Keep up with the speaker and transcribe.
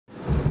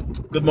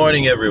Good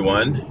morning,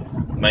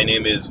 everyone. My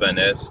name is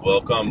Vanessa.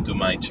 Welcome to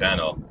my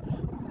channel.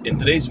 In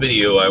today's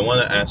video, I want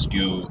to ask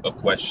you a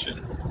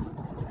question.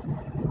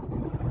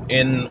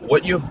 In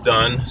what you've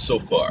done so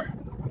far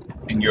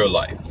in your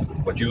life,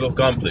 what you've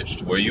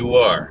accomplished, where you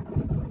are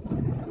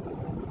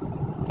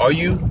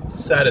you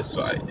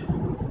satisfied?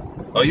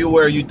 Are you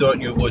where you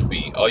thought you would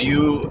be? Are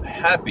you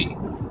happy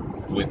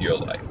with your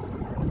life?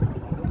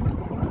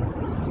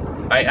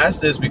 I ask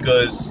this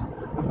because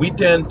we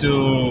tend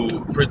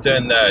to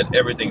pretend that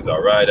everything's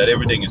all right, that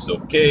everything is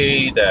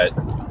okay, that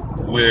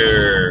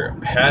we're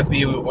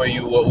happy with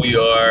what we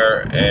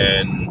are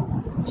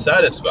and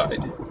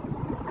satisfied.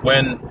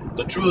 When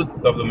the truth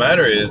of the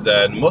matter is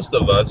that most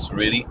of us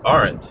really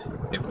aren't,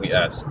 if we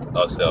ask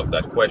ourselves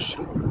that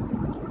question.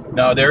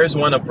 Now, there is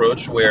one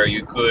approach where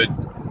you could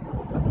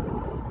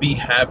be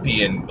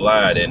happy and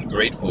glad and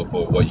grateful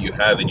for what you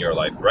have in your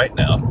life right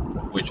now,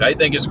 which I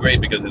think is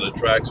great because it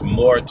attracts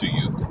more to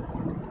you.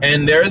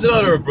 And there is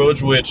another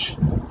approach which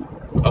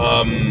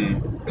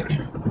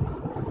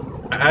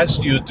asks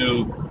you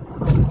to,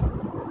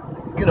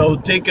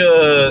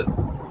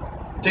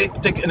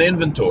 take an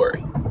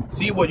inventory,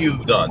 see what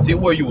you've done, see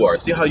where you are,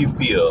 see how you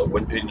feel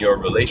in your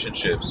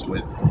relationships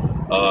with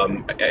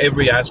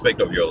every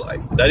aspect of your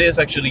life. That is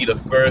actually the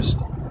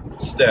first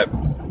step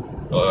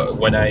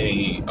when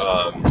I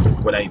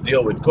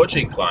deal with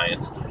coaching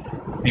clients,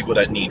 people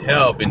that need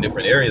help in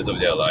different areas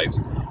of their lives.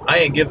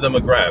 I give them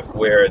a graph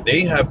where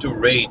they have to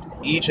rate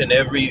each and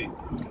every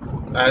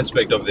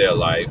aspect of their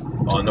life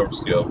on a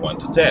scale of 1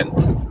 to 10.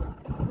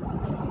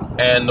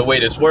 And the way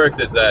this works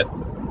is that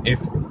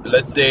if,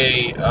 let's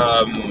say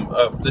a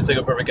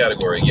perfect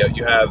category,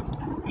 you have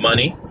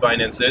money,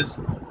 finances,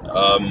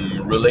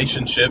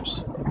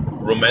 relationships,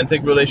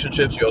 romantic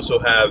relationships. You also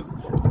have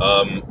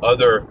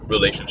other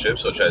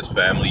relationships such as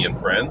family and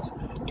friends.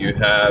 You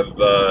have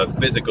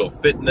physical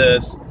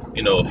fitness,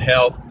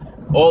 health,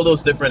 all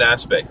those different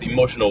aspects,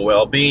 emotional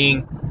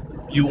well-being.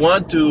 You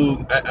want to,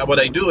 what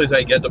I do is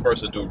I get the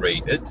person to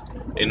rate it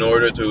in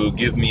order to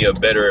give me a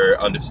better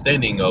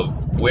understanding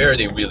of where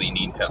they really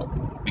need help.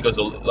 Because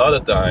a lot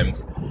of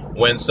times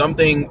when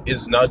something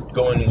is not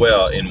going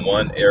well in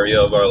one area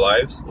of our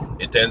lives,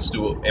 it tends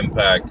to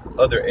impact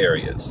other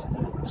areas.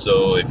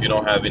 So if you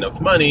don't have enough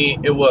money,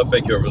 it will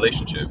affect your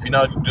relationship. If you're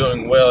not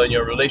doing well in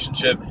your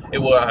relationship, it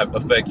will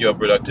affect your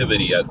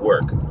productivity at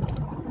work.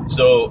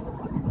 So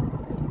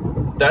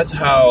that's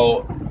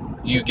how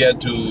you get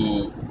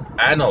to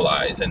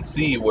analyze and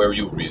see where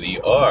you really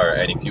are,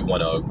 and if you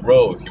want to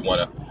grow,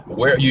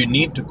 where you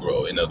need to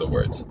grow, in other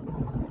words.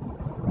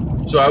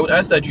 So I would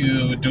ask that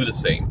you do the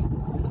same.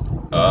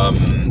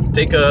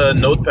 Take a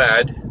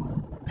notepad,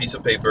 piece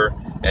of paper,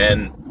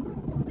 and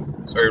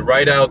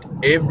write out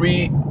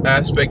every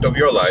aspect of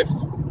your life.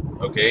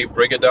 Okay,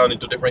 break it down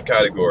into different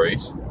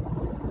categories,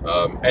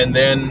 and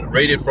then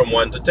rate it from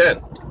 1 to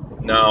 10.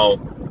 Now,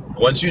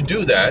 once you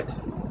do that,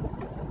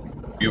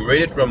 you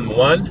rate it from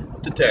 1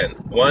 to 10.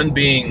 1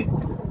 being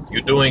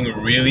you're doing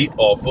really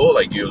awful,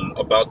 like you're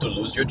about to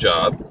lose your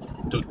job,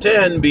 to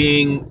 10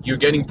 being you're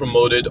getting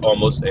promoted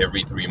almost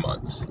every 3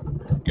 months.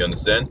 You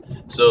understand?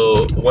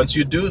 So once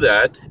you do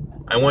that,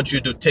 I want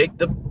you to take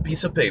the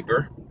piece of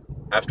paper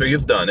after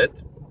you've done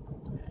it,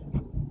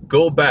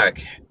 go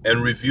back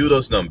and review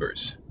those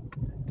numbers.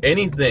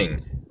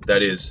 Anything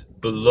that is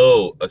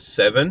below a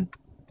 7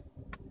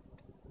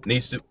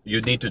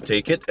 you need to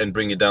take it and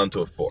bring it down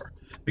to a 4.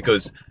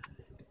 Because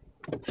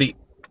see,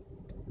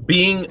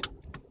 being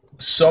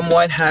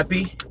somewhat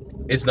happy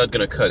is not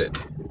going to cut it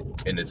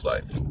in this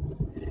life.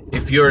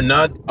 If you're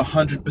not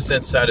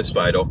 100%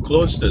 satisfied or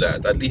close to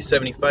that, at least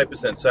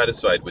 75%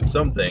 satisfied with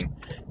something,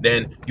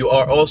 then you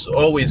are also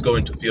always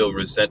going to feel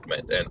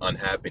resentment and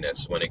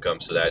unhappiness when it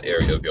comes to that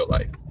area of your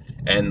life.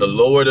 And the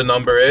lower the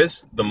number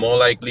is, the more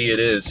likely it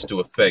is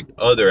to affect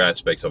other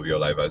aspects of your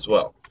life as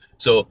well.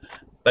 So,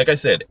 like I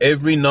said,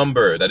 every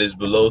number that is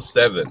below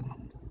 7,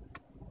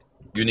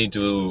 you need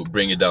to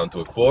bring it down to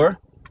a 4,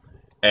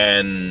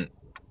 and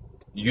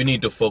you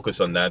need to focus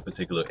on that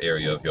particular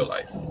area of your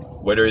life.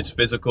 Whether it's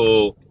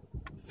physical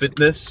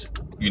fitness,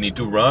 you need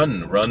to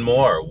run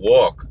more,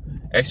 walk,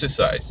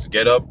 exercise,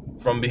 get up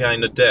from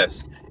behind the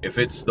desk. If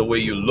it's the way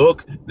you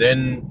look,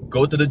 then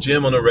go to the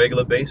gym on a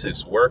regular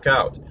basis, work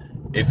out.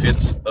 If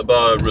it's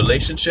about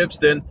relationships,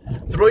 then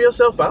throw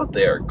yourself out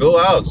there. Go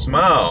out,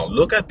 smile,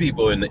 look at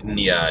people in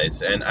the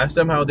eyes and ask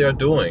them how they're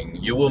doing.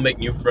 You will make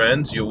new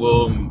friends. You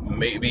will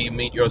maybe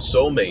meet your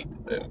soulmate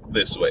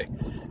this way.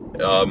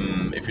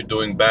 If you're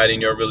doing bad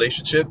in your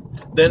relationship,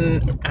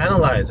 then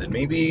analyze it.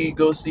 Maybe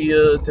go see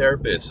a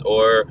therapist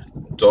or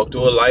talk to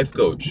a life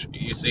coach,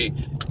 you see,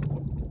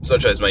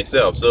 such as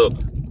myself. So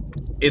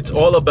it's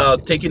all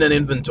about taking an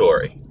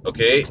inventory,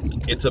 okay?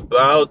 It's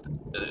about,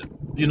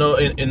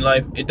 in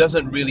life, it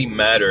doesn't really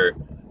matter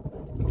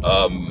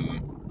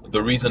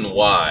the reason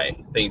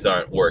why things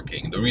aren't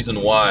working, the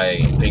reason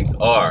why things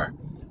are.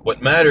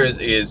 What matters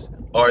is,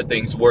 are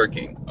things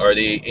working? Are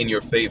they in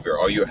your favor?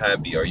 Are you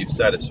happy? Are you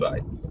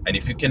satisfied? And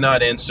if you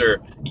cannot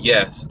answer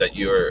yes, that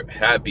you're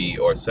happy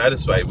or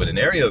satisfied with an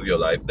area of your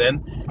life,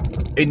 then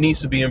it needs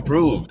to be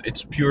improved.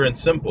 It's pure and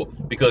simple.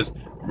 Because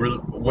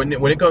when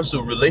it comes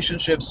to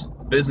relationships,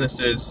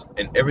 businesses,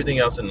 and everything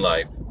else in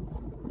life,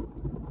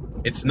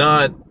 it's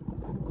not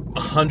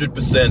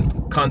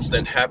 100%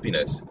 constant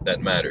happiness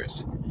that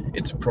matters.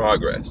 It's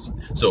progress.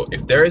 So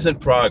if there isn't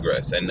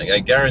progress, and I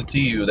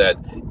guarantee you that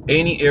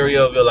any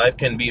area of your life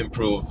can be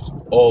improved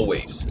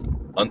always,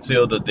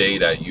 until the day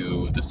that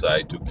you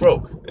decide to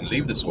croak and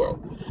leave this world,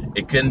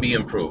 it can be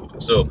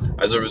improved. So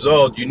as a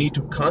result, you need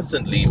to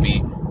constantly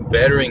be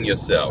bettering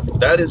yourself.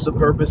 That is the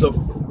purpose of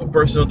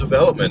personal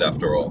development,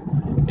 after all.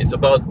 It's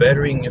about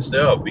bettering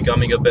yourself,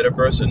 becoming a better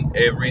person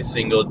every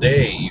single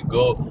day. You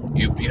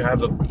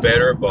have a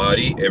better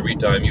body every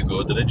time you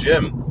go to the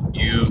gym.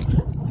 You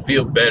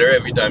feel better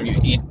every time you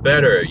eat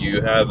better.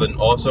 You have an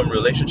awesome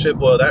relationship.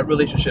 Well, that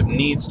relationship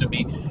needs to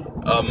be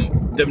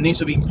there needs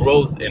to be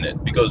growth in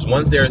it, because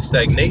once there is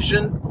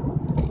stagnation,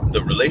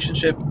 the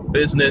relationship,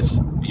 business,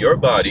 your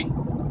body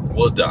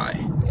will die.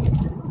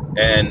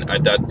 And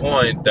at that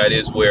point, that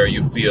is where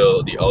you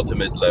feel the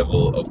ultimate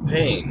level of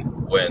pain,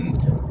 when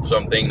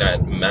something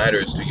that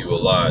matters to you a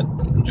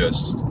lot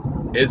just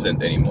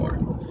isn't anymore.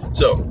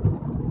 So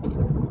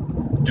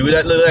do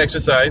that little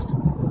exercise.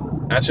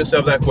 Ask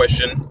yourself that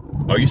question.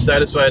 Are you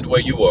satisfied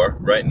where you are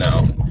right now?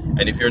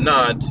 And if you're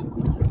not,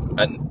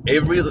 at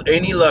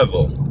any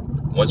level,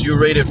 once you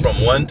rate it from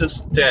 1 to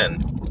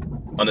 10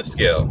 on a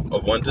scale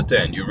of 1 to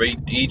 10, you rate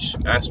each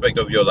aspect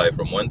of your life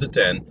from 1 to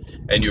 10,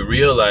 and you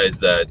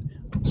realize that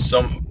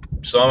some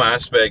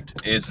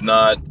aspect is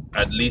not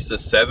at least a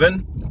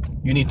 7,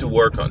 you need to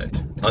work on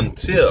it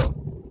until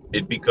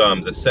it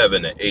becomes a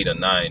 7, an 8, a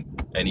 9,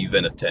 and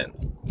even a 10.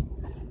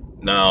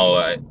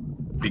 Now,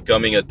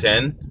 becoming a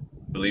 10,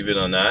 believe it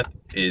or not,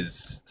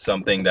 is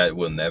something that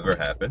will never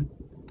happen,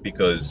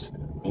 because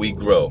we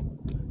grow.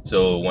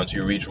 So once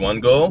you reach one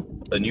goal,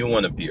 a new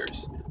one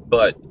appears.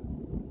 But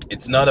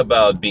it's not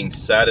about being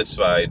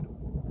satisfied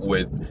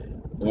with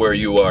where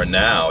you are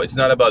now. It's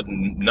not about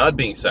not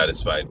being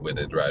satisfied with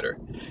it, rather.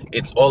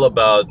 It's all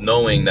about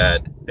knowing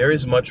that there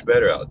is much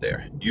better out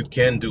there. You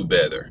can do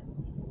better.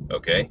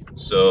 Okay?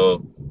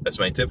 So that's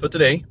my tip for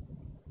today.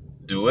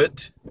 Do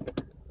it.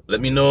 Let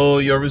me know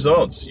your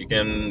results. You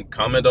can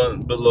comment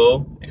on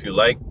below. If you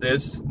like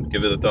this,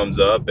 give it a thumbs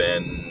up,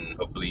 and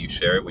hopefully you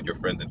share it with your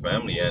friends and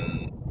family,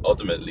 and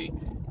ultimately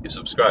you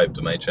subscribe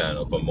to my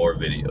channel for more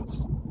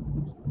videos.